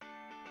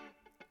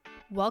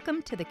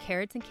Welcome to the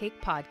Carrots and Cake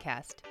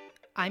podcast.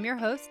 I'm your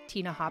host,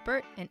 Tina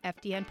Hoppert, an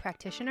FDN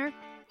practitioner,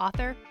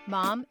 author,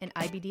 mom, and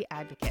IBD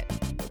advocate.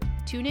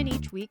 Tune in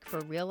each week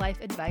for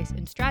real-life advice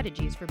and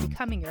strategies for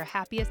becoming your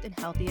happiest and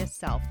healthiest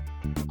self,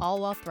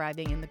 all while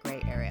thriving in the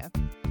gray area.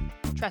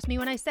 Trust me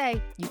when I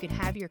say you can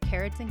have your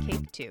carrots and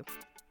cake too.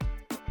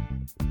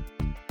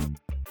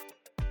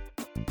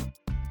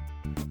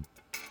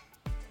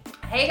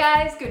 Hey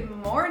guys, good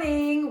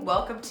morning.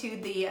 Welcome to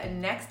the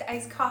next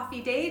iced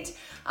coffee date.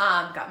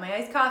 Got my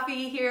iced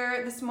coffee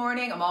here this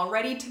morning. I'm all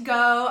ready to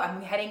go.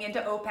 I'm heading into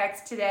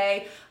OPEX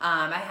today.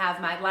 I have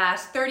my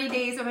last 30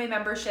 days of my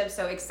membership,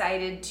 so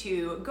excited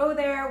to go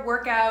there,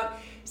 work out,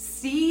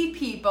 see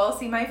people,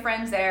 see my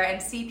friends there,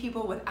 and see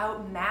people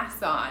without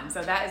masks on.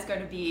 So that is going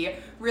to be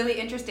really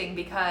interesting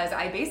because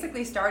I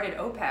basically started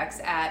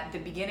OPEX at the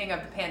beginning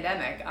of the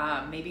pandemic,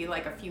 maybe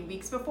like a few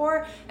weeks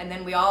before, and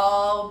then we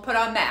all put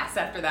on masks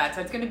after that.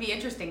 So it's going to be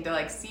interesting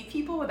to see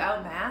people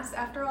without masks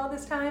after all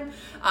this time.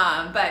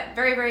 But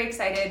very, very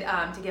excited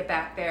to get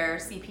back there,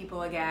 see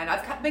people again.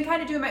 I've been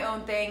kind of doing my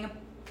own thing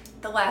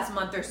the last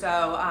month or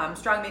so,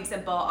 Strong Made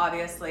Simple,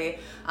 obviously,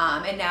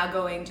 and now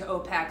going to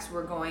OPEX,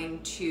 we're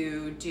going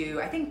to do,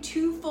 I think,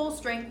 2 full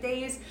strength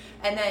days,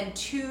 and then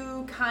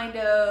 2 kind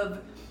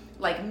of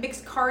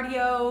mixed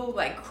cardio,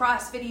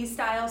 CrossFit-y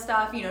style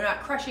stuff,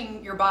 not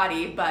crushing your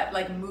body, but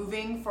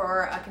moving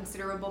for a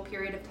considerable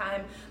period of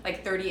time,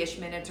 30-ish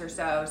minutes or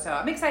so. So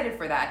I'm excited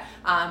for that.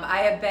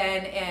 I have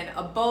been in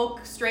a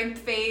bulk strength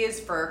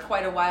phase for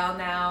quite a while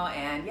now,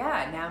 and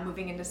now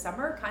moving into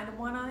summer, kind of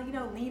want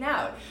to, lean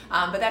out.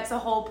 But that's the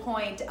whole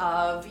point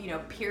of,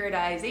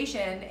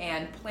 periodization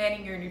and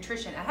planning your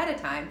nutrition ahead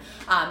of time,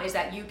 is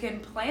that you can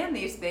plan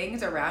these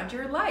things around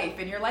your life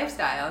and your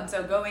lifestyle. And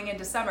so going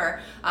into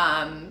summer,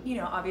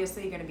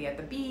 obviously you're going to be at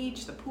the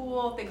beach, the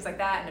pool, things like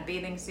that, in a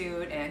bathing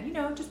suit, and,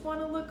 just want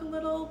to look a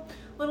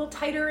little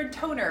tighter and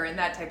toner and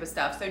that type of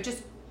stuff. So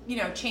just,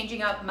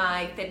 changing up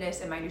my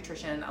fitness and my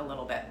nutrition a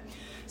little bit.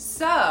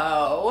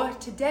 So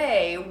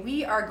today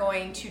we are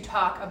going to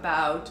talk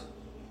about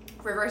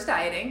reverse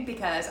dieting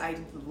because I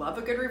love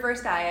a good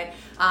reverse diet,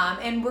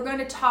 and we're going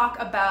to talk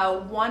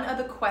about one of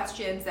the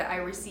questions that I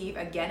receive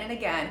again and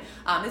again.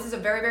 This is a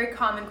very, very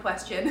common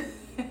question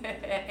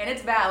and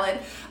it's valid,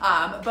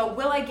 but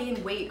will I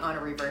gain weight on a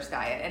reverse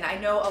diet? And I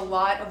know a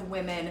lot of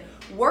women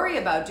worry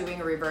about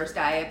doing a reverse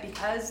diet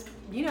because,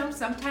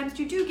 sometimes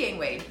you do gain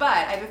weight, but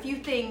I have a few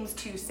things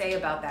to say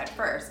about that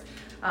first.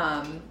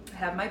 I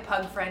have my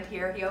pug friend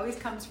here. He always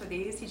comes for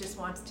these. He just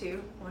wants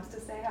to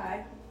say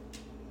hi.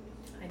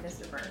 Hi,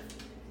 Mr. Murph.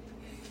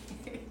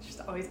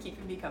 Just always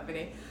keeping me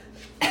company.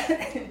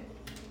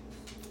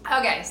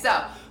 Okay,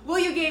 so will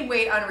you gain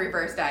weight on a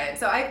reverse diet?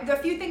 So a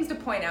few things to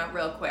point out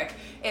real quick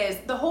is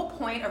the whole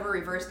point of a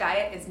reverse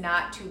diet is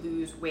not to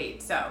lose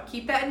weight. So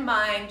keep that in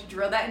mind,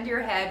 drill that into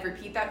your head,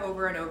 repeat that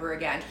over and over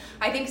again.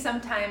 I think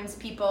sometimes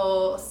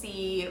people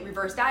see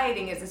reverse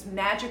dieting as this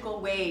magical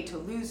way to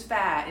lose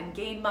fat and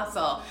gain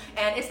muscle,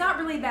 and it's not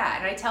really that.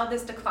 And I tell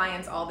this to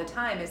clients all the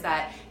time, is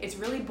that it's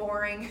really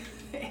boring.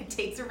 It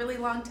takes a really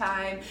long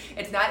time.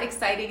 It's not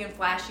exciting and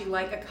flashy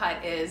like a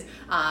cut is.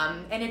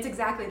 And it's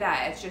exactly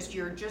that. It's just,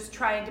 you're just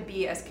trying to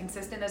be as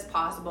consistent as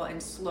possible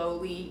and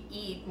slowly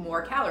eat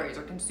more calories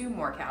or consume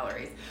more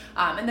calories.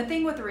 And the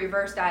thing with the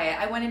reverse diet,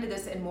 I went into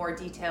this in more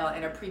detail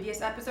in a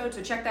previous episode,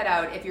 so check that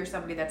out if you're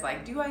somebody that's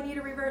like, do I need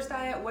a reverse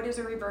diet? What is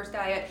a reverse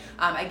diet?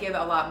 I give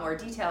a lot more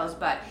details,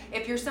 but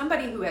if you're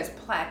somebody who has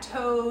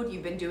plateaued,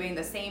 you've been doing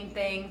the same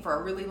thing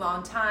for a really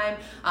long time,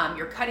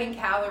 you're cutting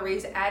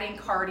calories, adding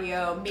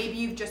cardio,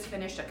 maybe you've just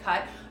finished a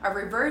cut, a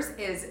reverse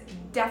is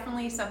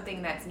definitely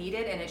something that's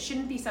needed, and it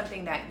shouldn't be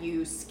something that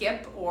you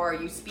skip or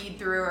you speed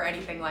through or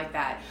anything like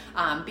that,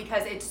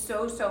 because it's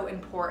so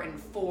important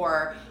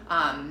for,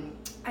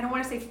 I don't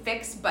want to say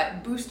fix,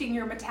 but boosting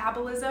your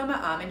metabolism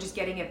and just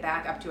getting it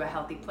back up to a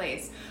healthy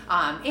place.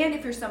 And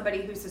if you're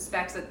somebody who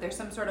suspects that there's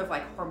some sort of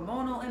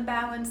hormonal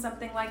imbalance,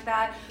 something like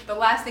that, the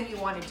last thing you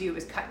want to do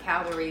is cut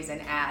calories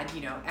and add,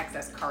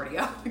 excess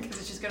cardio because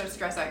it's just going to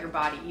stress out your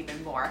body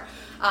even more.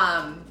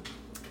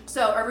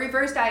 So a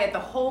reverse diet, the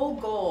whole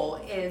goal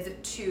is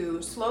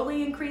to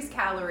slowly increase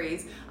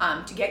calories,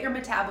 to get your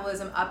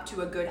metabolism up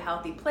to a good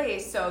healthy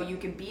place so you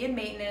can be in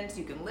maintenance,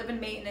 you can live in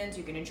maintenance,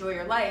 you can enjoy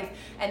your life,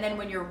 and then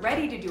when you're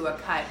ready to do a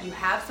cut, you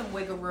have some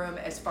wiggle room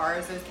as far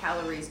as those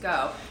calories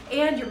go.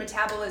 And your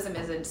metabolism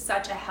is in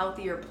such a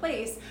healthier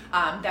place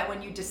that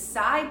when you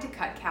decide to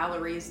cut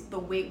calories, the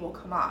weight will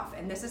come off.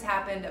 And this has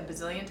happened a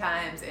bazillion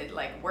times. It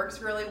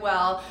works really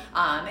well,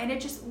 and it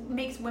just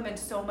makes women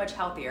so much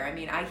healthier. I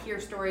mean, I hear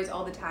stories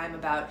all the time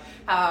about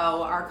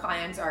how our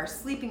clients are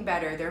sleeping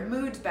better, their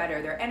mood's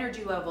better, their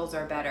energy levels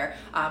are better,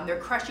 they're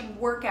crushing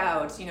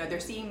workouts, they're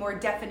seeing more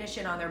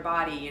definition on their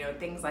body,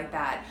 things like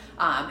that.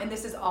 And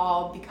this is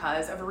all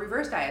because of a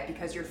reverse diet,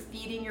 because you're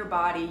feeding your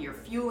body, you're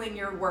fueling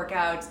your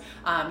workouts,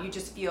 you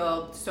just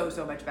feel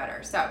so much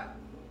better. So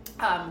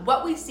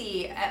what we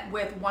see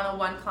with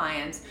one-on-one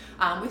clients,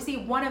 we see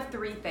one of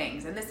three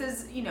things, and this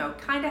is,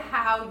 kind of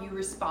how you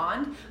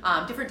respond,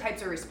 different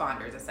types of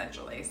responders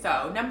essentially.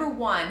 So number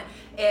one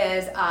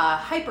is a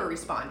hyper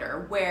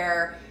responder,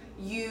 where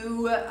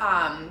you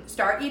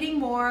start eating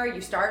more, you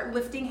start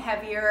lifting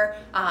heavier,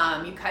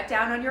 you cut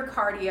down on your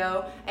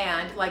cardio,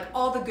 and like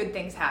all the good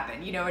things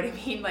happen. You know what I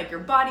mean? Like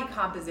your body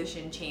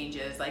composition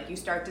changes, like you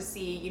start to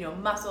see,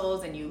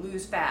 muscles, and you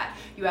lose fat.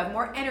 You have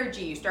more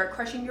energy, you start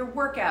crushing your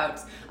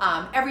workouts.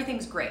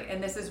 Everything's great.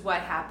 And this is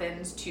what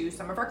happens to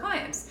some of our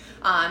clients.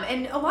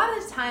 And a lot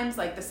of the times,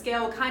 like the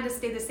scale will kind of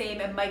stay the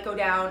same and might go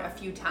down a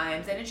few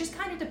times. And it just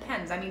kind of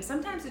depends. I mean,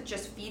 sometimes it's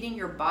just feeding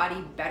your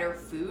body better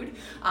food,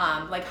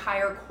 like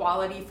higher quality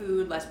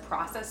food, less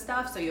processed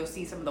stuff, so you'll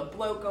see some of the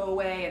bloat go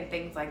away and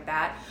things like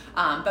that.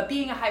 But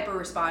being a hyper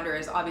responder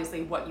is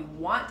obviously what you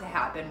want to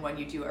happen when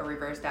you do a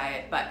reverse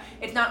diet, but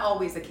it's not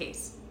always the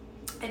case.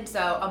 And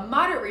so a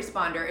moderate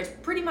responder is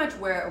pretty much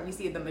where we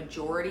see the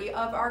majority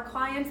of our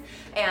clients.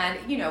 And,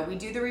 we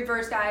do the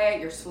reverse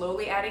diet, you're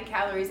slowly adding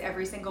calories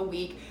every single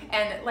week,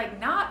 and like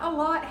not a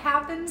lot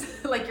happens.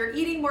 Like you're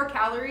eating more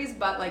calories,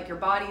 but like your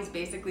body's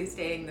basically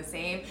staying the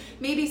same.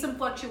 Maybe some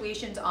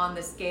fluctuations on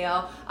the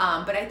scale,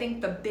 but I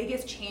think the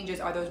biggest changes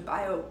are those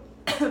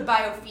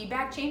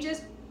biofeedback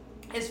changes,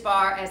 as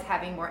far as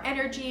having more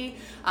energy,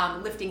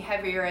 lifting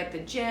heavier at the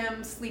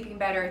gym, sleeping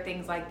better,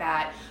 things like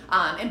that.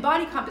 And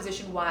body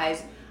composition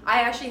wise,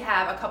 I actually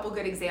have a couple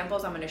good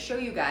examples I'm going to show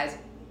you guys.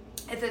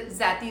 Is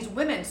that these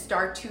women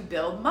start to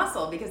build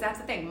muscle, because that's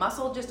the thing.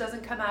 Muscle just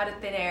doesn't come out of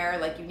thin air.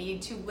 Like you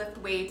need to lift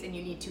weights and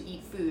you need to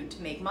eat food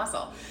to make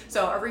muscle.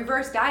 So a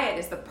reverse diet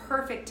is the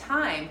perfect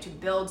time to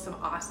build some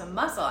awesome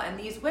muscle. And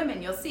these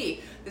women, you'll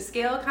see the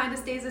scale kind of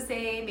stays the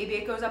same. Maybe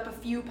it goes up a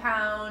few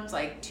pounds,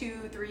 like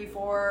 2, 3,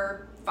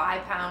 4,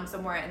 5 pounds,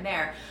 somewhere in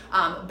there.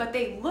 But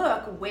they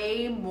look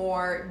way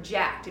more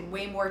jacked and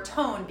way more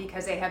toned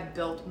because they have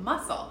built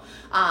muscle.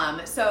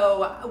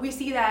 So we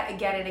see that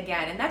again and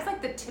again. And that's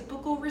like the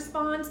typical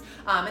response.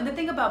 And the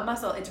thing about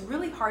muscle, it's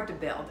really hard to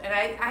build. And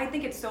I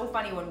think it's so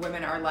funny when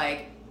women are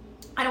like,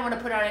 I don't want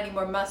to put on any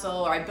more muscle,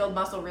 or I build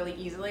muscle really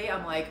easily.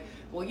 I'm like,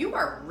 well, you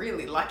are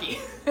really lucky,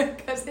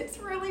 because it's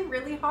really,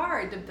 really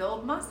hard to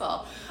build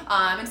muscle.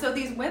 And so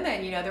these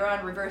women, they're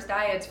on reverse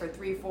diets for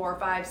 3, 4,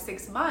 5,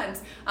 6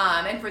 months.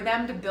 And for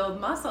them to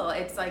build muscle,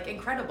 it's like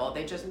incredible.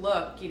 They just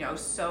look,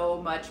 so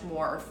much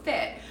more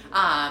fit.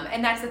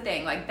 And that's the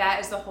thing, like that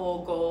is the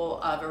whole goal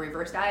of a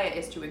reverse diet,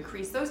 is to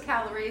increase those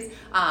calories,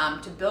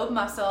 to build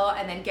muscle,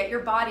 and then get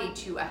your body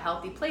to a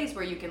healthy place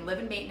where you can live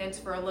in maintenance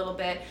for a little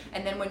bit.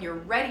 And then when you're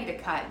ready to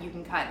cut, you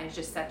can cut, and it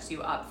just sets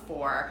you up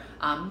for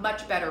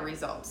much better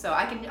results. So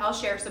I'll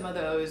share some of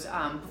those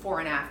before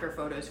and after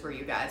photos for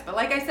you guys. But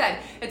like I said,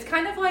 it's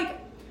kind of like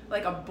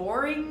a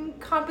boring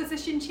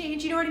composition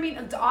change, you know what I mean?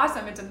 It's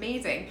awesome, it's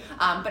amazing.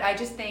 But I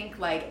just think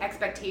like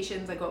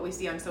expectations, like what we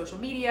see on social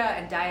media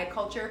and diet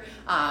culture,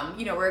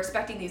 we're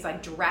expecting these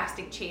like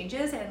drastic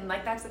changes, and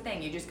like that's the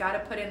thing. You just got to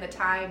put in the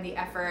time, the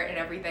effort, and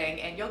everything,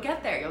 and you'll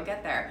get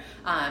there.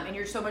 And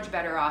you're so much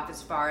better off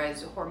as far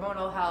as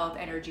hormonal health,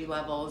 energy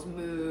levels,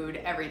 mood,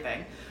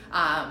 everything.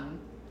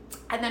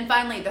 And then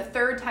finally, the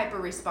third type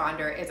of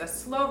responder is a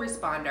slow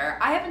responder.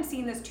 I haven't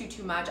seen this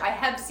too much. I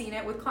have seen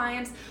it with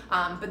clients,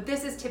 but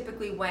this is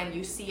typically when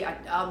you see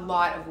a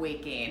lot of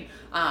weight gain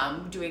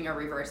doing a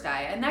reverse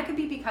diet. And that could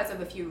be because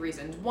of a few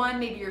reasons. One,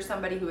 maybe you're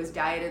somebody who has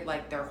dieted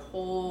like their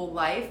whole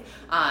life.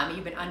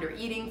 You've been under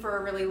eating for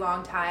a really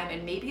long time,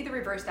 and maybe the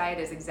reverse diet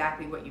is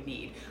exactly what you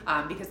need,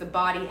 because the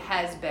body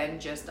has been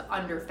just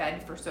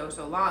underfed for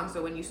so long.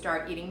 So when you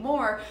start eating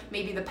more,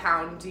 maybe the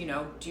pounds,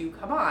 do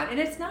come on. And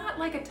it's not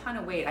like a ton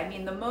of weight. I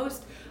mean, the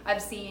most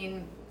I've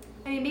seen,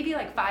 maybe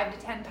like 5 to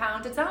 10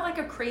 pounds. It's not like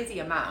a crazy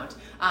amount.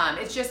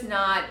 It's just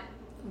not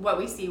what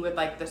we see with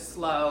like the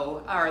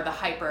slow or the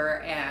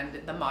hyper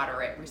and the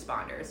moderate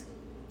responders.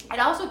 It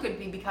also could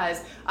be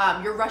because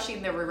you're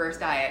rushing the reverse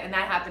diet, and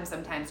that happens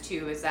sometimes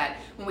too, is that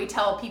when we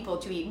tell people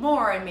to eat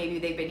more and maybe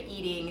they've been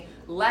eating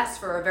less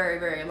for a very,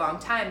 very long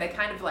time, they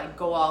kind of like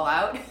go all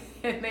out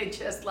and they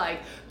just like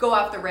go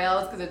off the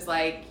rails because it's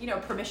like,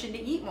 permission to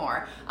eat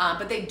more,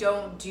 but they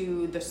don't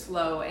do the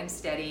slow and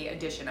steady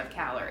addition of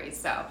calories.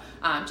 So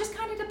just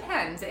kind of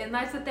depends, and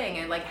that's the thing.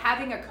 And like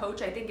having a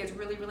coach, I think is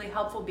really, really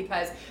helpful,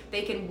 because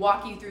they can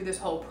walk you through this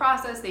whole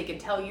process. They can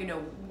tell you,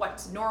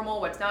 what's normal,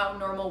 what's not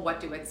normal,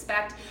 what to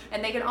expect,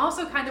 and they can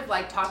also kind of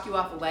like talk you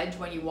off a ledge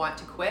when you want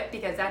to quit,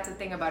 because that's the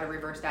thing about a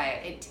reverse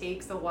diet. It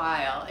takes a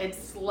while. It's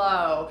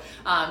slow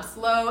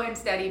and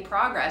steady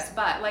progress.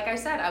 But like I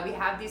said, we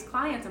have these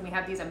clients and we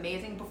have these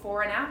amazing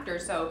before and after,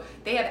 so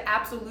they have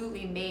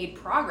absolutely made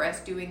progress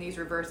doing these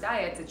reverse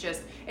diets.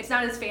 It's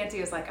not as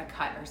fancy as like a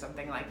cut or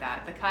something like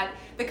that.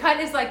 The cut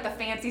is like the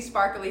fancy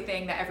sparkly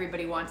thing that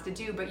everybody wants to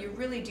do, but you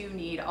really do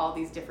need all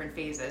these different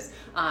phases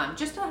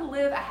just to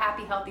live a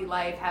happy, healthy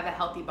life, have a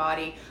healthy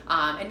body,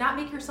 and not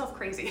make yourself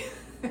crazy.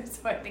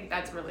 So I think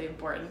that's really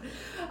important.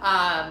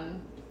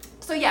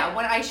 So yeah,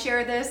 when I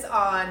share this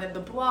on the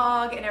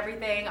blog and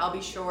everything, I'll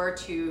be sure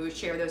to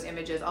share those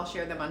images. I'll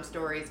share them on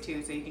stories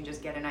too, so you can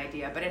just get an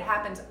idea. But it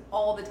happens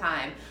all the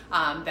time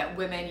that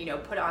women,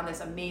 put on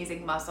this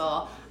amazing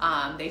muscle.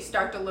 They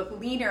start to look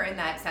leaner in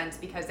that sense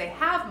because they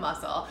have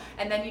muscle.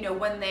 And then,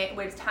 when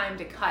it's time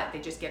to cut, they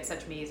just get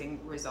such amazing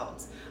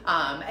results.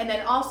 And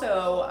then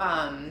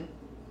also,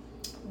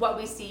 what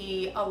we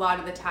see a lot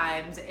of the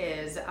times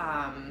is,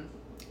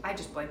 I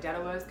just blanked out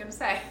on what I was gonna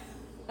say.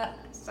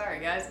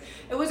 Sorry guys.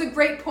 It was a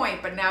great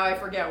point, but now I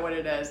forget what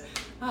it is.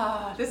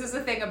 This is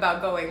the thing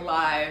about going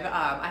live.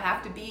 I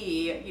have to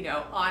be,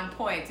 on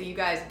point so you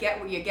guys get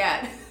what you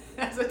get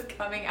as it's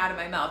coming out of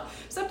my mouth.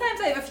 Sometimes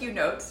I have a few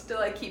notes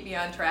to keep me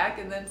on track,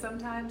 and then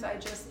sometimes I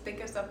just think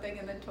of something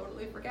and then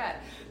totally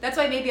forget. That's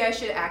why maybe I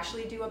should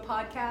actually do a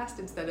podcast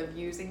instead of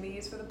using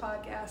these for the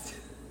podcast.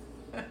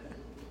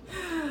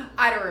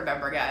 I don't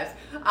remember, guys.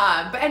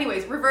 But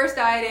anyways, reverse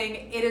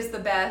dieting, it is the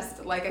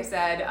best. Like I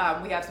said,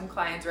 we have some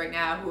clients right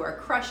now who are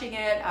crushing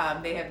it.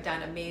 They have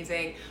done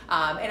amazing.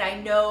 And I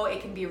know it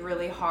can be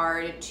really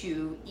hard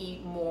to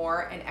eat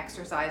more and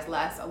exercise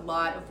less. A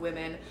lot of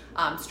women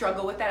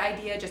struggle with that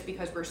idea just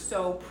because we're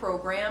so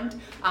programmed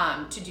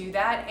to do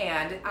that.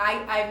 And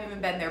I've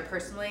even been there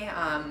personally.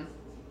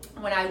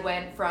 When I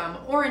went from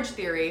Orange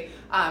Theory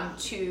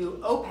to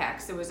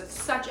OPEX, it was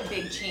such a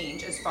big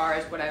change as far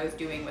as what I was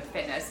doing with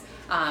fitness.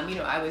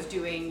 I was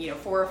doing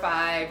 4 or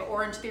 5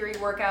 Orange Theory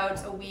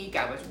workouts a week.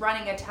 I was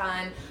running a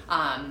ton,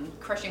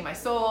 crushing my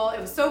soul. It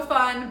was so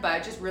fun,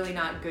 but just really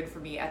not good for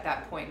me at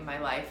that point in my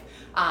life.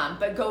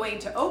 But going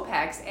to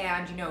OPEX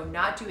and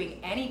not doing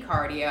any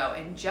cardio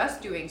and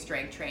just doing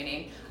strength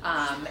training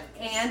and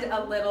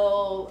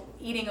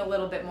eating a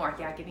little bit more.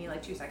 Yeah, give me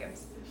 2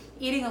 seconds.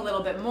 Eating a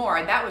little bit more,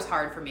 that was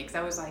hard for me because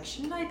I was like,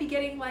 shouldn't I be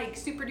getting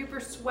super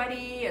duper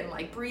sweaty and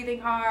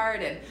breathing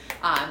hard? And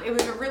it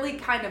was a really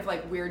kind of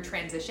weird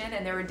transition.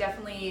 And there were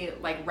definitely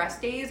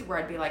rest days where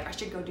I'd be like, I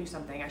should go do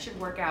something, I should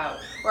work out.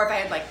 Or if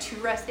I had 2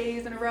 rest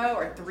days in a row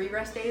or 3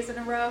 rest days in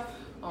a row,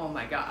 oh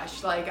my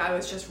gosh, I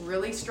was just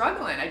really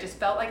struggling. I just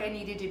felt like I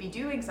needed to be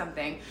doing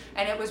something.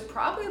 And it was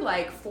probably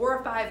 4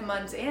 or 5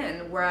 months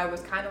in where I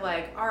was kind of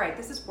all right,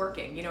 this is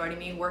working. You know what I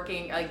mean?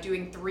 Working,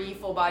 doing 3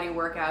 full body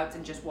workouts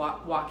and just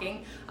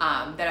walking,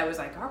 that I was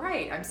all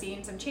right, I'm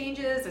seeing some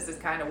changes. This is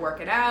kind of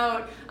working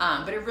out.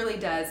 But it really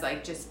does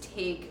just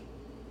take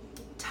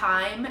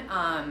time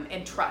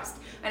and trust.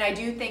 And I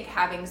do think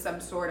having some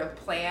sort of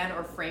plan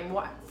or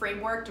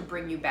framework to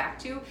bring you back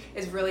to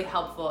is really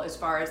helpful as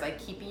far as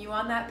keeping you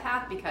on that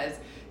path, because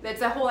that's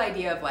the whole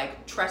idea of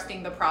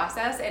trusting the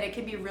process. And it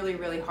can be really,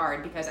 really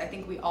hard because I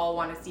think we all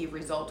want to see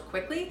results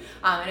quickly.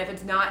 And if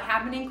it's not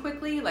happening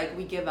quickly,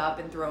 we give up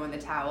and throw in the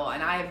towel.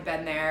 And I have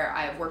been there.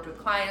 I have worked with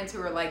clients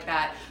who are like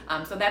that.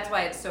 So that's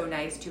why it's so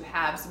nice to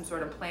have some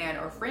sort of plan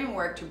or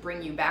framework to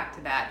bring you back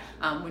to that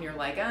when you're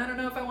I don't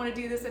know if I want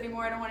to do this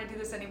anymore. I don't want to do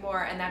this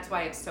anymore. And that's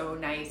why it's so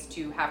nice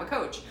to have a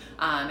coach.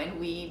 And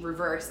we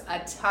reverse a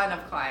ton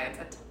of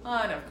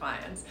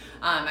clients.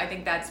 I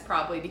think that's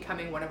probably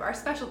becoming one of our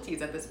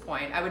specialties at this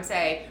point. I would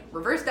say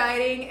reverse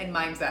dieting and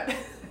mindset.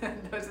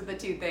 Those are the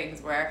 2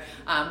 things where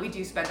we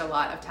do spend a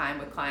lot of time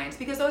with clients,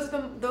 because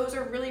those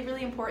are really,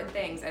 really important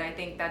things. And I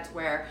think that's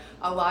where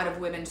a lot of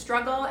women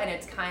struggle, and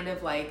it's kind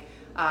of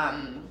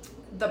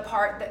the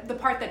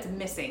part that's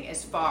missing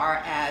as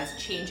far as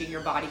changing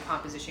your body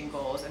composition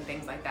goals and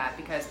things like that,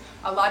 because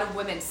a lot of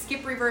women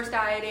skip reverse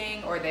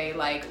dieting, or they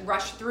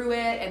rush through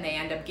it and they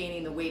end up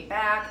gaining the weight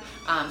back.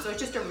 So it's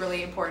just a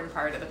really important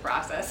part of the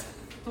process.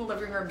 The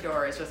living room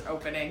door is just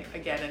opening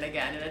again and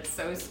again, and it's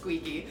so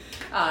squeaky.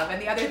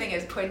 And the other thing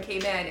is Quinn came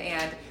in,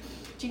 and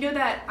do you know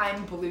that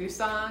I'm Blue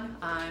song?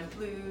 I'm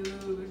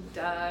blue,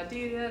 da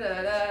dee da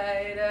da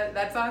da da,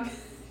 that song?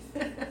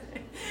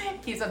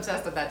 He's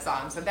obsessed with that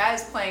song. So that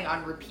is playing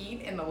on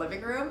repeat in the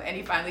living room, and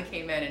he finally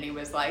came in and he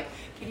was like,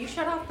 can you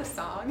shut off the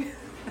song?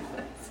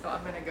 So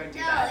I'm gonna go do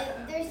that.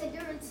 No, there's a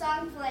different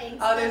song playing.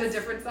 Oh, there's a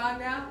different song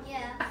now?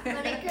 Yeah,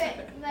 but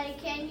I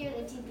can't hear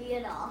the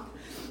TV at all.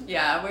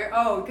 Yeah,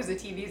 because the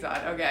TV's on,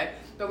 okay.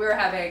 But we were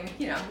having,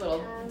 a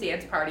little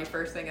dance party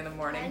first thing in the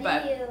morning,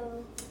 but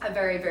a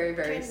very, very,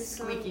 very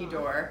squeaky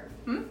door.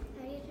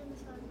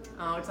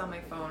 Oh, it's on my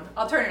phone.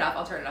 I'll turn it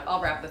off.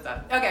 I'll wrap this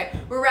up. Okay,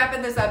 we're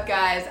wrapping this up,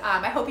 guys.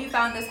 I hope you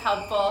found this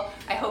helpful.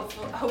 I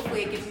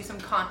hopefully it gives you some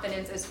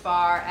confidence as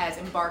far as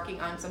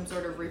embarking on some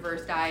sort of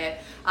reverse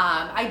diet.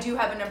 I do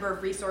have a number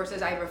of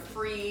resources. I have a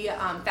free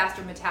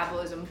faster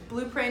metabolism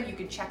blueprint. You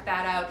can check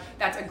that out.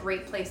 That's a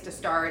great place to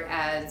start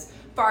as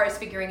far as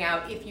figuring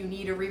out if you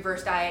need a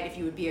reverse diet, if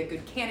you would be a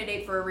good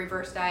candidate for a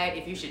reverse diet,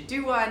 if you should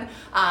do one.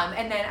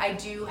 And then I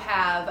do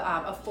have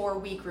a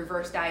 4-week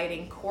reverse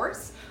dieting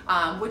course,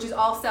 which is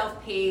all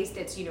self-paced.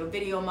 It's,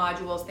 video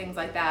modules, things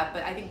like that.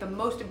 But I think the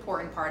most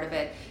important part of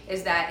it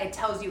is that it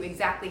tells you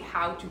exactly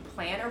how to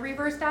plan a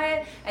reverse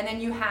diet. And then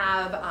you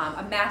have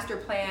a master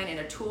plan and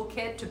a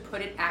toolkit to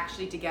put it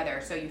actually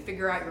together. So you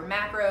figure out your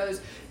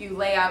macros, you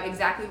lay out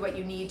exactly what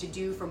you need to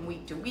do from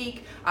week to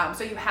week.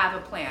 So you have a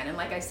plan. And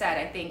like I said,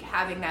 I think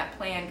having that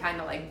plan kind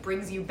of like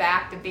brings you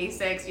back to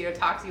basics, you know,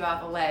 talks you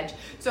off a ledge,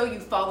 so you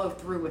follow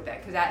through with it,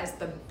 because that is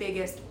the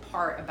biggest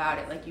part about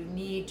it. Like, you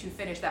need to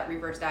finish that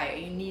reverse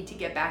diet. You need to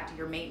get back to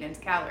your maintenance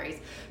calories.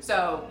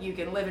 So you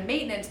can live in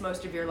maintenance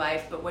most of your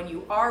life, but when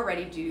you are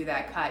ready to do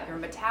that cut, your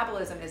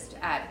metabolism is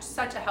at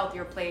such a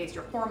healthier place,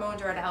 your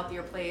hormones are at a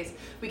healthier place.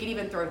 We can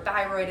even throw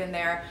thyroid in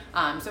there.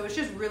 So it's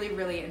just really,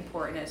 really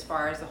important as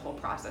far as the whole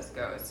process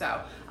goes.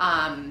 So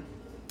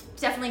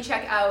definitely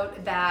check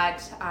out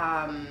that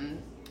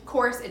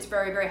course. It's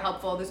very, very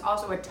helpful. There's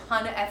also a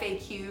ton of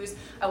FAQs.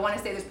 I want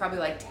to say there's probably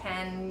like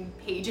 10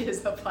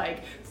 pages of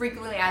like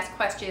frequently asked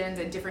questions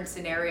and different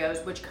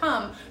scenarios, which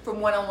come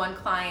from one-on-one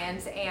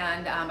clients,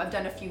 and I've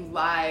done a few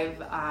live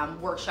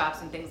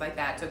workshops and things like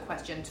that, so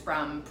questions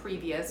from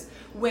previous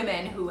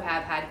women who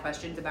have had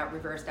questions about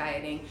reverse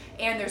dieting,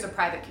 and there's a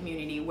private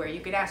community where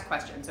you can ask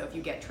questions, so if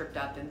you get tripped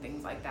up and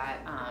things like that,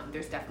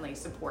 there's definitely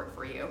support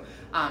for you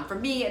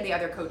from me and the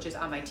other coaches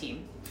on my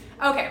team.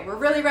 Okay, we're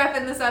really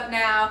wrapping this up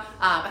now.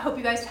 I hope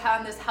you guys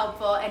found this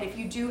helpful, and if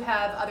you do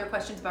have other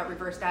questions about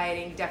reverse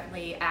dieting,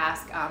 definitely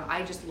ask.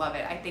 I just love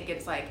it. I think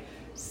it's like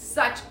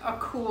such a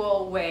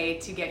cool way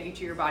to get you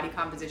to your body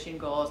composition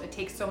goals. It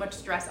takes so much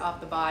stress off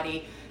the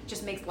body,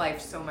 just makes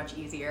life so much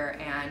easier,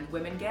 and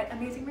women get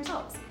amazing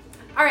results.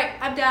 All right,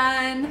 I'm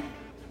done.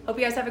 Hope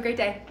you guys have a great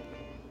day.